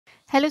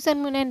Hello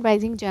Sun, Moon and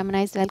Rising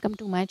Geminis. Welcome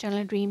to my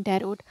channel Dream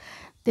Tarot.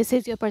 This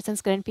is your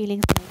person's current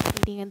feelings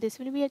reading, and this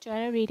will be a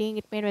general reading.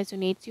 It may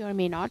resonate you or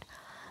may not.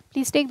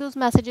 Please take those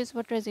messages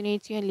what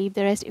resonates you and leave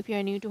the rest. If you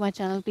are new to my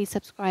channel, please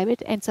subscribe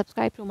it and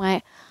subscribe to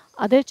my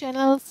other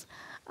channels.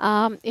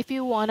 If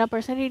you want a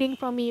personal reading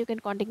from me, you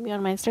can contact me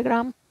on my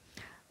Instagram.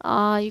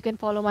 You can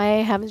follow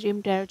my Heaven's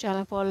Dream Tarot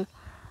channel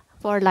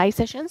for live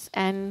sessions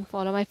and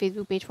follow my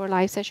Facebook page for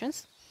live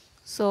sessions.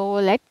 So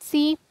let's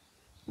see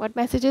what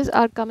messages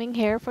are coming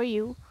here for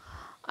you.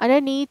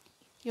 Underneath,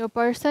 your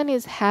person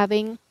is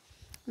having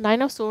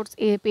Nine of Swords,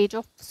 a Page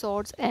of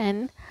Swords,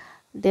 and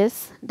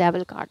this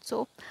Devil card.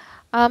 So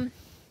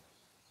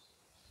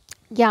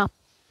yeah,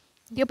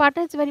 your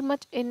partner is very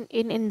much in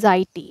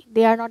anxiety.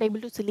 They are not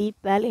able to sleep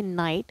well in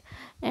night,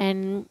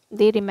 and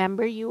they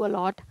remember you a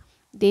lot.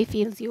 They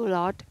feels you a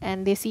lot,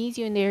 and they sees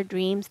you in their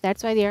dreams.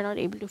 That's why they are not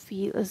able to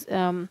feel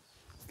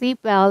sleep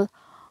well,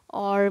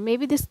 or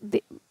maybe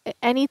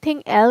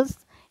anything else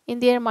in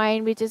their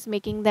mind which is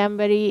making them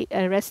very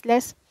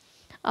restless.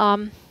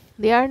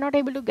 They are not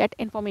able to get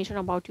information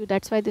about you.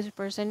 That's why this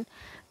person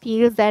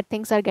feels that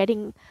things are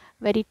getting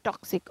very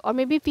toxic, or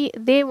maybe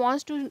they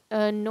wants to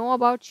know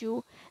about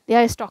you. They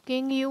are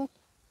stalking you,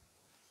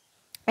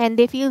 and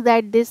they feel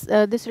that this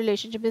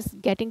relationship is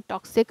getting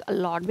toxic a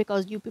lot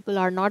because you people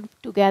are not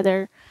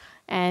together,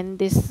 and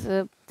this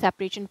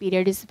separation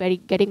period is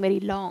getting very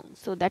long.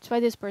 So that's why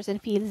this person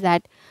feels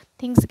that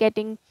things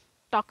getting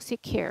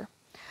toxic here.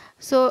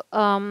 So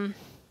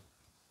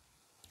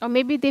or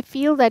maybe they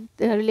feel that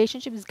the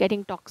relationship is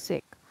getting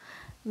toxic.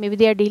 Maybe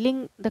they are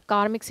dealing the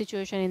karmic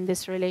situation in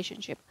this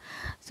relationship.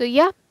 So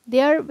yeah,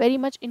 they are very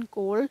much in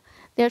cold.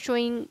 They are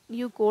showing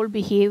you cold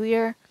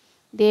behavior.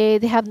 They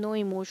have no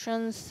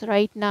emotions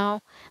right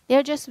now. They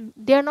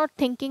are not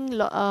thinking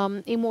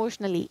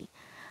emotionally.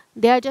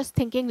 They are just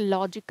thinking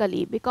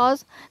logically,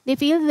 because they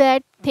feel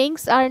that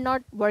things are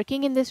not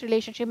working in this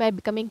relationship by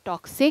becoming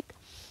toxic.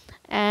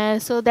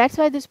 And so that's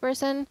why this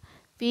person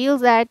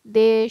feels that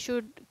they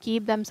should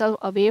keep themselves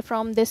away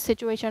from this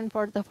situation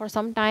for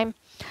some time.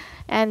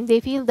 And they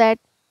feel that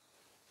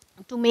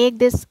to make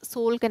this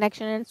soul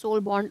connection and soul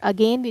bond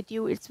again with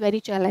you, it's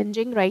very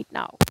challenging right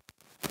now.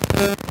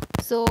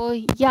 So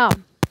yeah,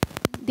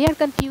 they are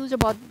confused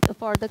about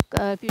for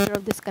the future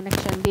of this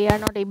connection. They are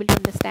not able to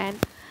understand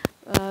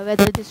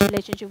whether this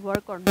relationship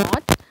work or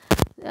not.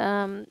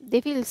 They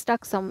feel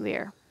stuck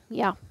somewhere.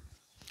 Yeah,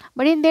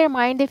 but in their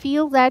mind they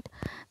feel that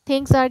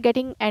things are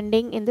getting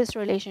ending in this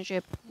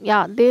relationship.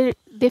 Yeah,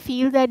 they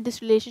feel that this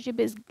relationship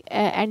is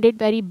ended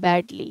very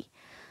badly,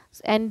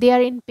 and they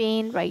are in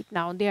pain right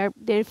now.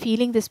 They're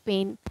feeling this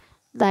pain,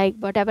 like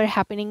whatever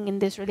happening in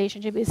this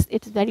relationship is,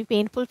 it's very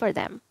painful for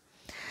them.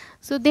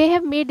 So they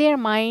have made their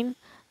mind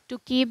to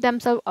keep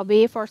themselves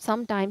away for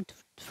some time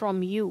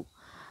from you.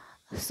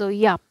 So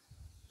yeah,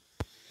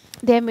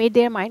 they have made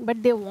their mind,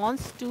 but they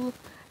wants to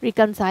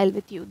reconcile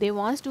with you. They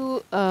wants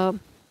to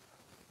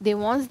they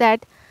wants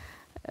that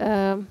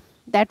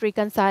that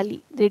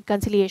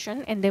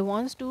reconciliation, and they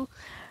wants to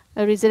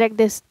resurrect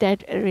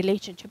that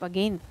relationship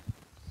again.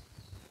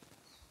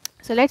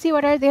 So let's see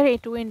what are their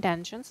true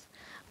intentions.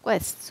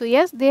 Quest. So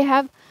yes, they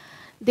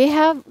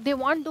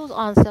want those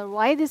answers.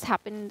 Why this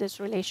happened in this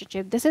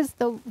relationship? This is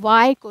the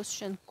why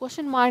question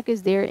mark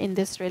is there in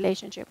this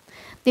relationship.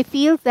 They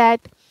feel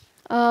that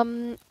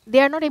they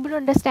are not able to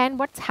understand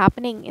what's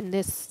happening in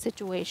this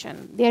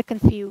situation. They are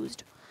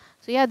confused.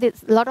 So yeah,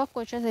 there's a lot of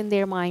questions in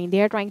their mind.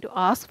 They are trying to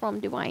ask from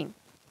divine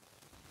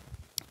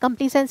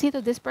complacency.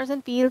 So this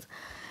person feels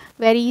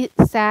very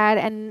sad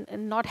and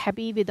not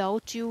happy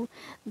without you.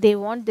 They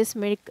want this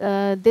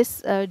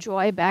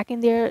joy back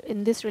in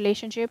this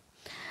relationship.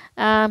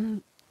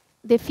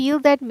 They feel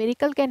that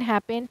miracle can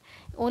happen.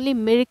 Only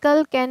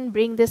miracle can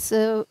bring this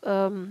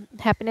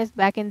happiness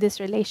back in this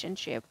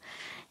relationship,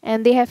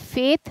 and they have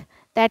faith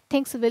that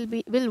things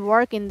will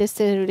work in this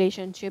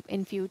relationship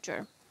in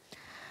future.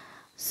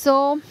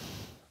 So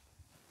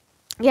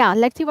yeah,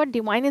 let's see what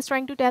divine is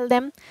trying to tell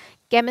them.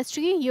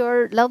 Chemistry,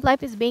 your love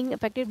life is being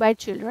affected by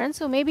children.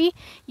 So maybe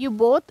you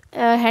both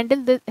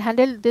handle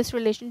this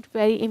relationship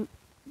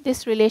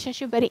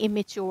very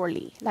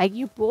immaturely, like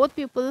you both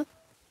people.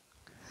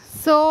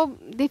 So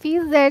they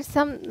feel that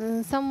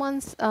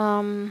someone's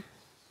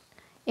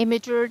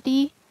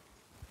immaturity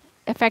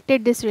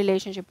affected this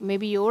relationship.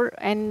 Maybe your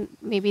and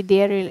maybe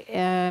their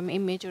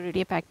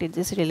immaturity affected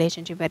this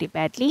relationship very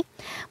badly,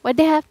 but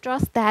they have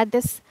trust that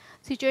this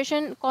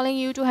situation calling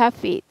you to have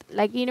faith,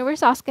 like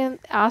universe ask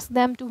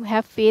them to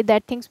have faith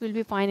that things will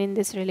be fine in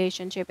this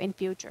relationship in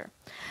future.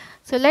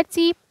 So let's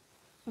see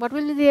what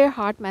will be their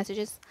heart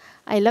messages.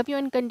 I love you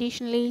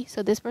unconditionally.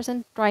 So this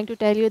person trying to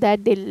tell you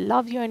that they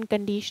love you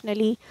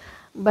unconditionally,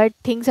 but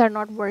things are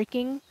not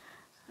working.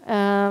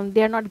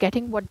 They are not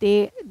getting what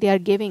they are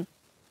giving.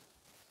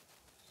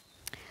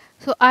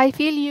 So I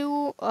feel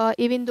you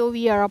even though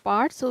we are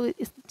apart. So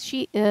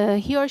he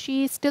or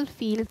she still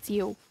feels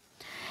you.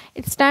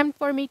 It's time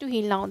for me to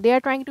heal now. They are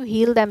trying to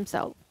heal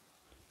themselves.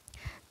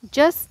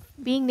 Just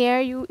being near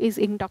you is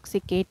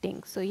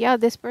intoxicating. So yeah,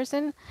 this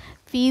person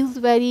feels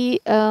very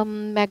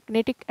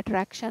magnetic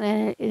attraction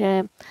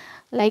and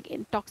like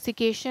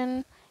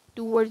intoxication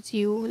towards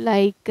you,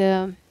 like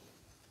they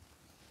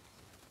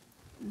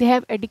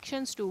have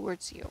addictions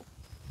towards you.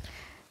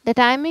 The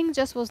timing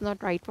just was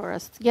not right for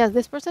us. Yes,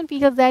 this person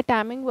feels that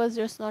timing was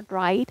just not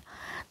right.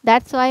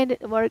 That's why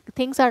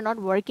things are not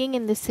working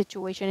in this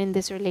situation, in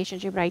this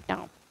relationship right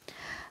now.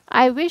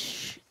 I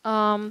wish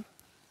uh,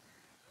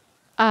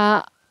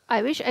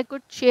 I wish I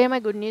could share my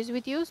good news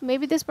with you. So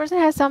maybe this person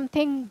has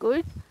something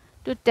good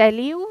to tell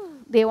you.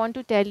 They want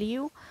to tell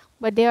you,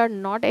 but they are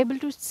not able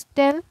to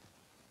tell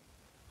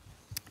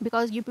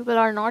because you people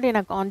are not in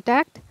a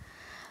contact.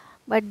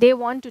 But they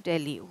want to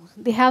tell you.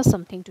 They have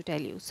something to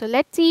tell you. So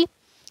let's see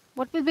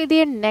what will be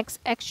their next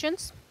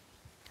actions.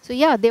 So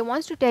yeah, they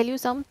wants to tell you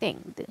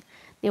something.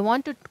 They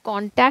want to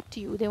contact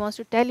you. They wants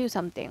to tell you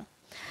something.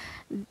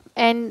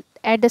 And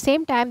at the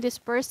same time, this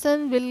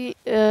person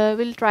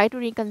will try to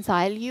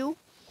reconcile you,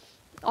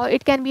 or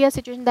it can be a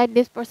situation that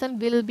this person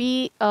will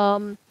be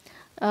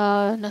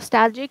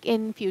nostalgic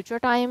in future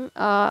time,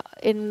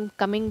 in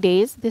coming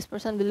days. This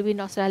person will be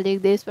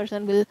nostalgic. This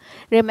person will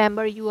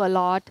remember you a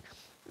lot,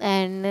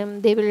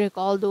 and they will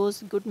recall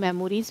those good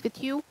memories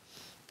with you,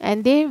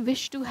 and they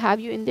wish to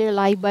have you in their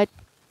life, but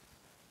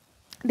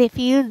they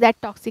feel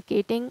that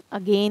toxicating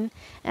again,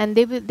 and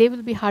they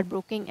will be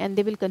heartbroken, and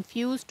they will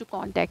confuse to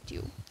contact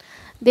you.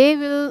 They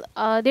will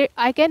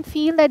I can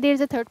feel that there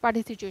is a third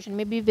party situation,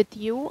 maybe with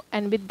you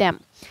and with them.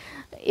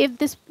 If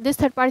this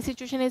third party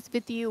situation is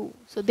with you,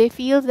 so they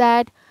feel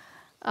that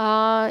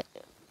uh,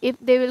 if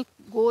they will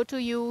go to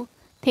you,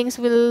 things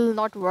will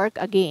not work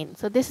again.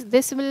 So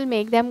this will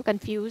make them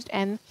confused,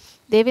 and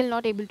they will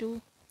not able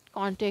to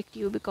contact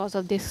you because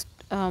of this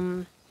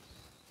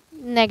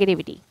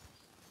negativity.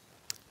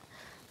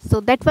 So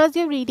that was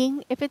your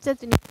reading. If it's a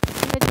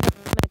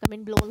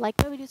comment below,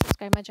 like my video,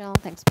 subscribe my channel.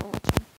 Thanks for watching.